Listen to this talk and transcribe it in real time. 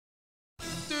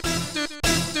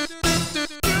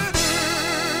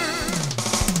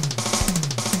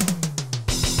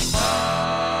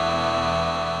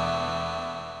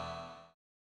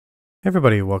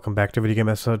Everybody, welcome back to Video Game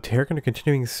Esoteric and a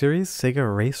continuing series,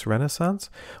 Sega Race Renaissance,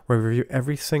 where we review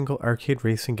every single arcade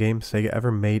racing game Sega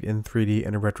ever made in 3D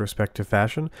in a retrospective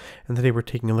fashion, and today we're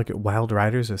taking a look at Wild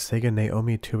Riders, a Sega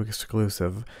NAOMI 2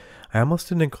 exclusive. I almost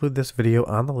didn't include this video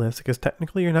on the list because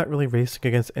technically you're not really racing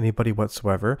against anybody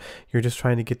whatsoever, you're just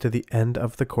trying to get to the end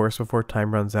of the course before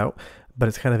time runs out, but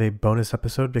it's kind of a bonus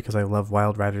episode because I love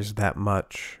Wild Riders that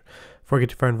much. Before we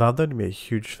get too far involved though, do me a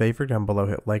huge favor, down below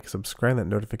hit like, subscribe, that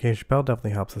notification bell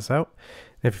definitely helps us out.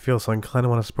 And if you feel so inclined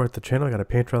and want to support the channel, I got a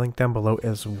Patreon link down below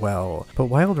as well. But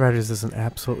Wild Riders is an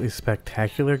absolutely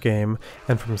spectacular game,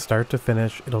 and from start to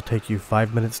finish, it'll take you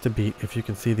 5 minutes to beat if you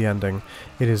can see the ending.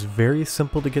 It is very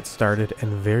simple to get started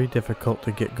and very difficult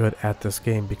to get good at this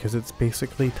game because it's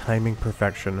basically timing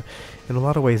perfection. In a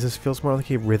lot of ways, this feels more like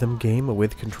a rhythm game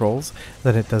with controls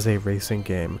than it does a racing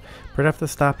game. Right off the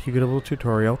stop, you get a little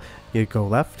tutorial. You go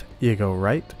left, you go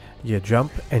right, you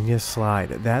jump, and you slide.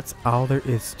 That's all there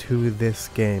is to this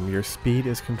game. Your speed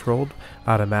is controlled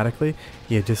automatically.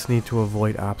 You just need to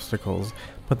avoid obstacles.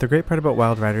 But the great part about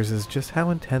Wild Riders is just how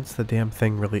intense the damn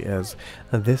thing really is.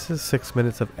 Now, this is 6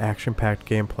 minutes of action-packed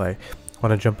gameplay.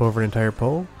 Want to jump over an entire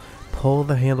pole? Pull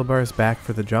the handlebars back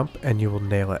for the jump and you will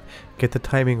nail it. Get the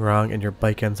timing wrong and your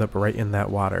bike ends up right in that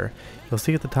water. You'll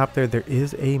see at the top there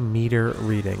is a meter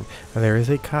reading. Now, there is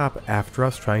a cop after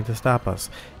us trying to stop us.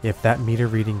 If that meter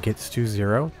reading gets to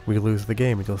 0, we lose the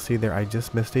game. And you'll see there I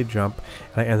just missed a jump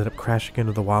and I ended up crashing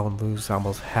into the wall and lose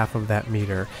almost half of that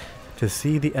meter. To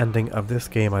see the ending of this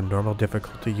game on normal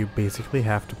difficulty, you basically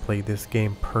have to play this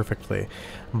game perfectly.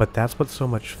 But that's what's so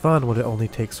much fun when it only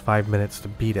takes 5 minutes to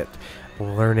beat it.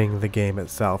 Learning the game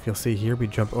itself. You'll see here we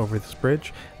jump over this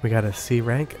bridge. We got a C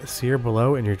rank, C or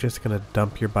below, and you're just going to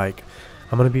dump your bike.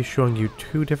 I'm going to be showing you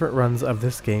 2 different runs of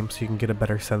this game so you can get a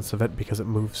better sense of it because it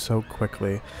moves so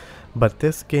quickly. But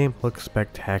this game looks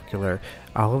spectacular.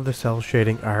 All of the cell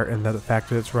shading art and the fact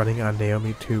that it's running on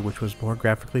NAOMI 2, which was more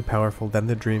graphically powerful than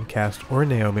the Dreamcast or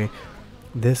NAOMI,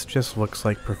 this just looks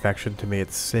like perfection to me.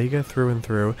 It's Sega through and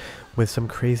through with some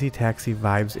crazy taxi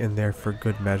vibes in there for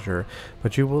good measure.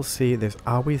 But you will see there's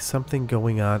always something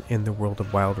going on in the world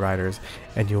of Wild Riders,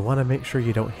 and you want to make sure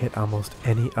you don't hit almost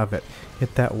any of it.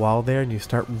 Hit that wall there and you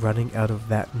start running out of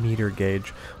that meter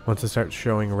gauge. Once it starts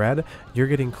showing red, you're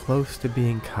getting close to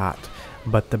being caught.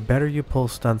 But the better you pull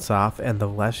stunts off and the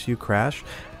less you crash,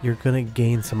 you're going to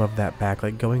gain some of that back.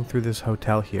 Like going through this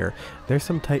hotel here, there's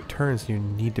some tight turns and you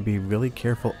need to be really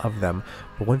careful of them.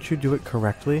 But once you do it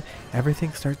correctly,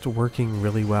 everything starts working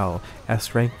really well.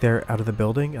 S rank there out of the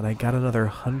building, and I got another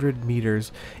 100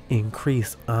 meters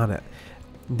increase on it.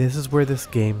 This is where this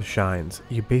game shines.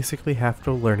 You basically have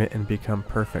to learn it and become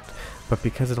perfect. But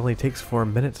because it only takes 4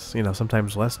 minutes,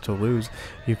 sometimes less to lose,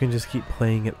 you can just keep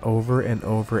playing it over and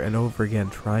over and over again,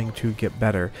 trying to get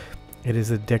better. It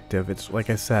is addictive. It's, like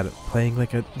I said, playing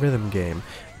like a rhythm game.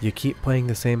 You keep playing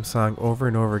the same song over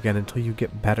and over again until you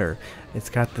get better. It's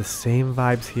got the same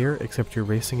vibes here, except you're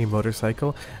racing a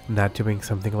motorcycle, not doing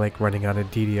something like running on a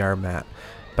DDR mat.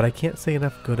 But I can't say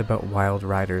enough good about Wild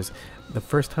Riders. The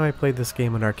first time I played this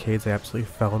game in arcades, I absolutely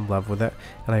fell in love with it,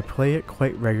 and I play it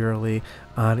quite regularly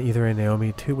on either a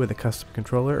NAOMI 2 with a custom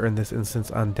controller, or in this instance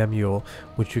on Demule,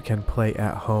 which you can play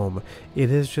at home.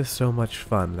 It is just so much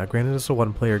fun. Now granted it's a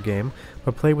one-player game,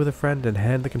 but play with a friend and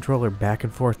hand the controller back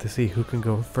and forth to see who can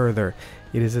go further.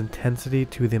 It is intensity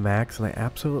to the max, and I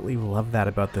absolutely love that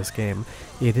about this game.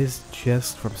 It is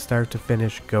just from start to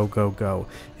finish, go, go, go.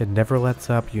 It never lets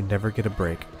up, you never get a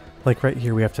break. Like right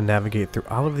here, we have to navigate through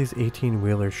all of these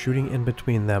 18-wheelers, shooting in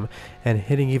between them, and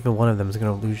hitting even one of them is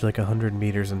going to lose you like 100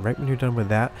 meters, and right when you're done with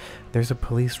that, there's a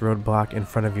police roadblock in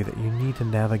front of you that you need to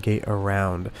navigate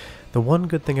around. The one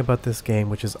good thing about this game,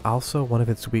 which is also one of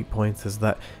its weak points, is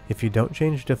that if you don't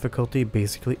change difficulty,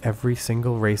 basically every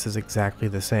single race is exactly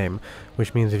the same,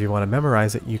 which means if you want to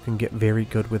memorize it, you can get very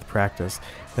good with practice.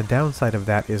 The downside of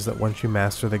that is that once you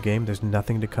master the game, there's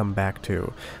nothing to come back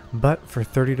to. But for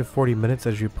 30 to 40 minutes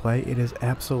as you play, it is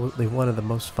absolutely one of the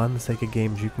most fun Sega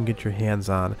games you can get your hands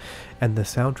on. And the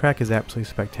soundtrack is absolutely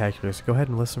spectacular, so go ahead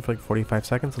and listen for like 45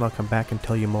 seconds and I'll come back and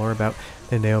tell you more about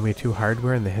the NAOMI 2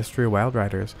 hardware and the history of Wild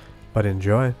Riders. But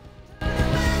enjoy!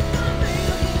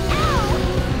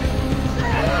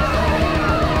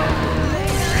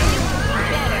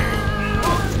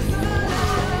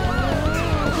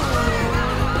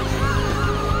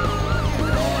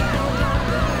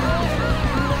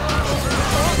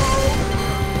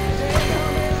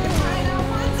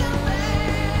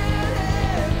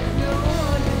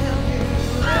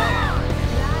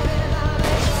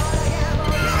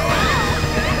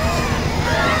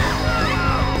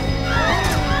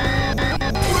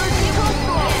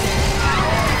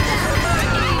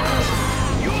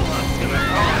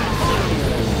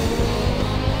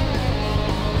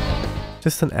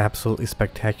 Just an absolutely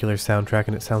spectacular soundtrack,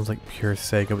 and it sounds like pure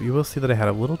Sega, but you will see that I had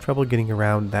a little trouble getting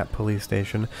around that police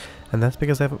station, and that's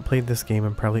because I haven't played this game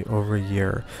in probably over a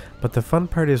year. But the fun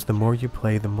part is the more you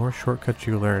play, the more shortcuts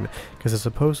you learn, because as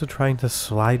opposed to trying to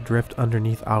slide drift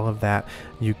underneath all of that,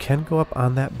 you can go up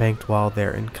on that banked wall there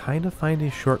and kind of find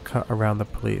a shortcut around the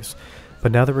police.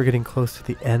 But now that we're getting close to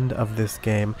the end of this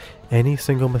game, any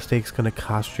single mistake is going to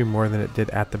cost you more than it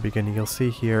did at the beginning. You'll see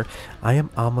here, I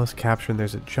am almost captured.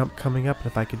 There's a jump coming up, and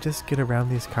if I could just get around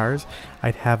these cars,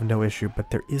 I'd have no issue. But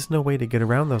there is no way to get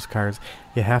around those cars.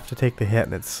 You have to take the hit,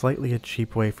 and it's slightly a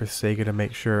cheap way for Sega to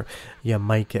make sure you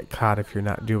might get caught if you're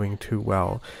not doing too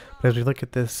well. But as we look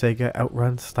at this Sega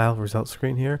Outrun style result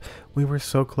screen here, we were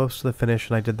so close to the finish,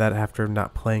 and I did that after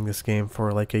not playing this game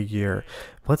for like a year.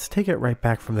 Let's take it right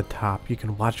back from the top. You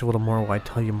can watch a little more while I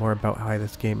tell you more about why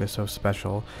this game is so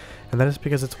special. And that is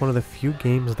because it's one of the few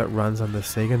games that runs on the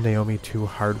Sega NAOMI 2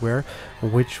 hardware,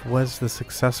 which was the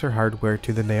successor hardware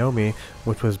to the NAOMI,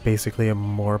 which was basically a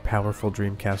more powerful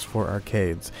Dreamcast for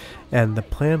arcades. And the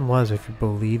plan was, if you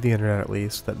believe the internet at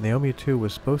least, that NAOMI 2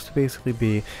 was supposed to basically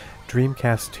be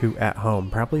Dreamcast 2 at home,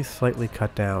 probably slightly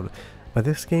cut down. But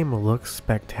this game looks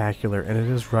spectacular, and it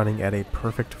is running at a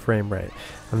perfect frame rate,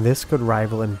 and this could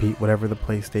rival and beat whatever the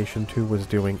PlayStation 2 was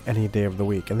doing any day of the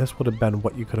week, and this would have been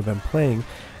what you could have been playing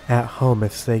at home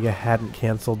if Sega hadn't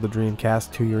cancelled the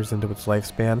Dreamcast 2 years into its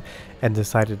lifespan and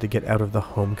decided to get out of the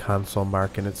home console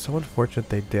market. And it's so unfortunate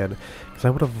they did, because I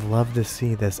would have loved to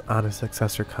see this on a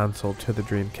successor console to the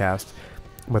Dreamcast.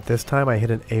 But this time I hit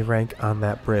an A rank on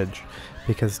that bridge,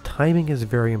 because timing is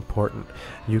very important.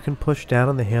 You can push down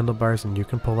on the handlebars and you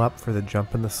can pull up for the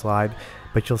jump and the slide,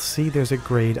 but you'll see there's a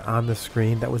grade on the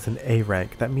screen that was an A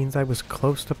rank. That means I was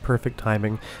close to perfect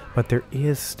timing, but there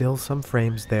is still some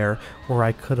frames there where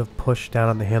I could have pushed down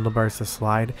on the handlebars to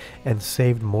slide and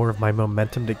saved more of my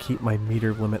momentum to keep my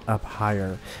meter limit up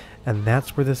higher. And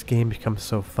that's where this game becomes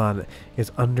so fun,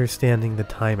 is understanding the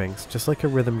timings. Just like a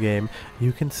rhythm game,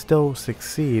 you can still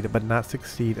succeed, but not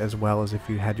succeed as well as if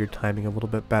you had your timing a little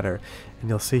bit better. And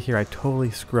you'll see here I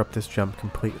totally screw up this jump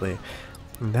completely.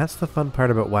 And that's the fun part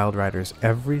about Wild Riders.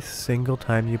 Every single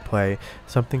time you play,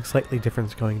 something slightly different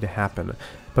is going to happen.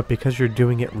 But because you're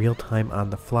doing it real time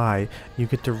on the fly, you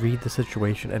get to read the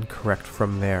situation and correct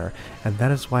from there. And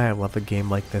that is why I love a game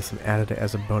like this and added it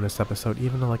as a bonus episode,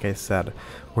 even though, like I said,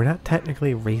 we're not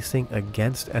technically racing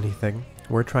against anything.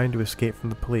 We're trying to escape from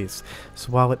the police.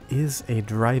 So while it is a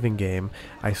driving game,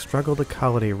 I struggle to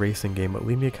call it a racing game, but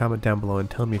leave me a comment down below and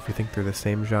tell me if you think they're the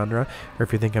same genre, or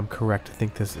if you think I'm correct to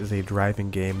think this is a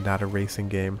driving game, not a racing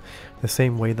game. The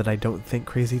same way that I don't think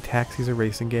Crazy Taxi is a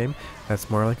racing game, that's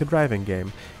more like a driving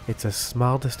game. It's a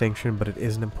small distinction, but it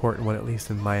is an important one, at least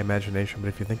in my imagination. But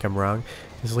if you think I'm wrong,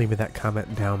 just leave me that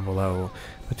comment down below.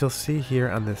 But you'll see here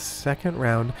on this second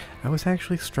round, I was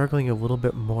actually struggling a little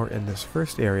bit more in this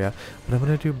first area, but I'm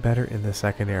going to do better in the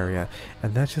second area.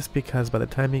 And that's just because by the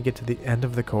time you get to the end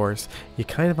of the course, you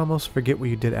kind of almost forget what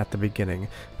you did at the beginning.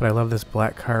 But I love this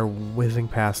black car whizzing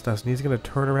past us, and he's going to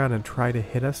turn around and try to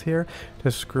hit us here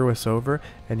to screw us over,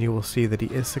 and you will see that he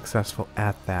is successful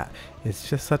at that. It's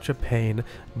just such a pain,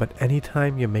 but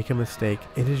anytime you make a mistake,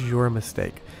 it is your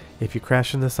mistake. If you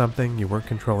crash into something, you weren't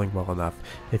controlling well enough.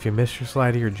 If you missed your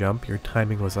slide or your jump, your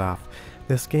timing was off.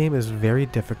 This game is very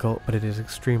difficult, but it is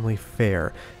extremely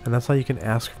fair, and that's all you can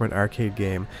ask for an arcade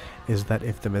game, is that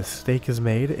if the mistake is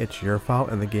made, it's your fault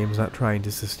and the game's not trying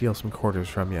just to steal some quarters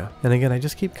from you. And again, I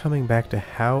just keep coming back to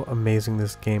how amazing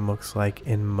this game looks like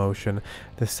in motion.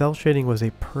 The cell shading was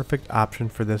a perfect option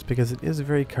for this because it is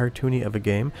very cartoony of a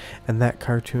game, and that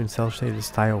cartoon cell shaded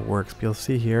style works. But you'll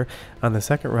see here, on the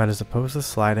second run, as opposed to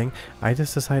sliding, I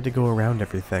just decided to go around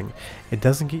everything. It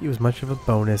doesn't get you as much of a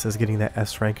bonus as getting that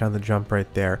S rank on the jump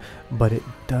right there, but it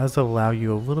does allow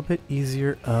you a little bit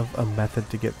easier of a method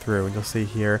to get through. And you'll see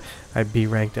here, I B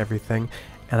ranked everything,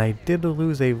 and I did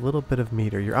lose a little bit of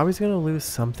meter. You're always going to lose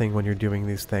something when you're doing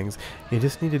these things. You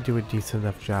just need to do a decent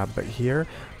enough job. But here,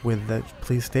 with the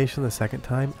police station the second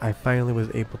time, I finally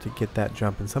was able to get that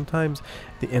jump. And sometimes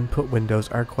the input windows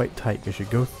are quite tight because you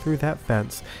go through that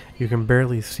fence, you can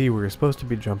barely see where you're supposed to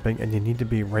be jumping, and you need to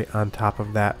be right on top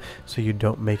of that so you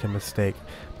don't make a mistake.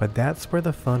 But that's where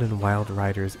the fun in Wild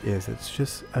Riders is. It's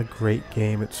just a great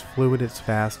game. It's fluid, it's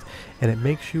fast, and it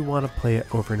makes you want to play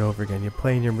it over and over again. You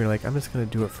play and you're like, I'm just going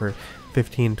to do it for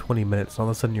 15-20 minutes. All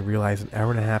of a sudden you realize an hour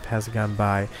and a half has gone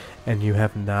by and you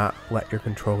have not let your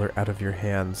controller out of your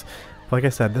hands. Like I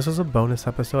said, this was a bonus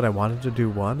episode. I wanted to do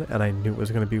one, and I knew it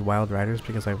was going to be Wild Riders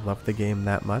because I loved the game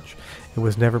that much. It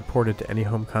was never ported to any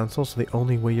home console, so the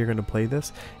only way you're going to play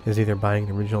this is either buying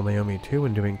the original Naomi 2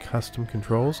 and doing custom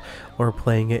controls, or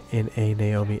playing it in a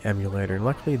Naomi emulator. And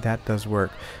luckily that does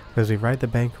work. But as we ride the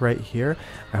bank right here,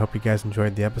 I hope you guys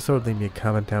enjoyed the episode. Leave me a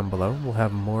comment down below. We'll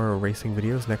have more racing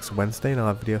videos next Wednesday, and I'll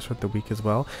have videos throughout the week as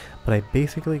well. But I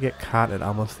basically get caught at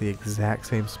almost the exact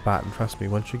same spot, and trust me,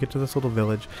 once you get to this little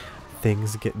village,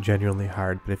 things get genuinely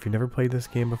hard. But if you've never played this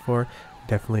game before,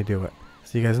 definitely do it.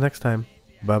 See you guys next time.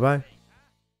 Bye bye.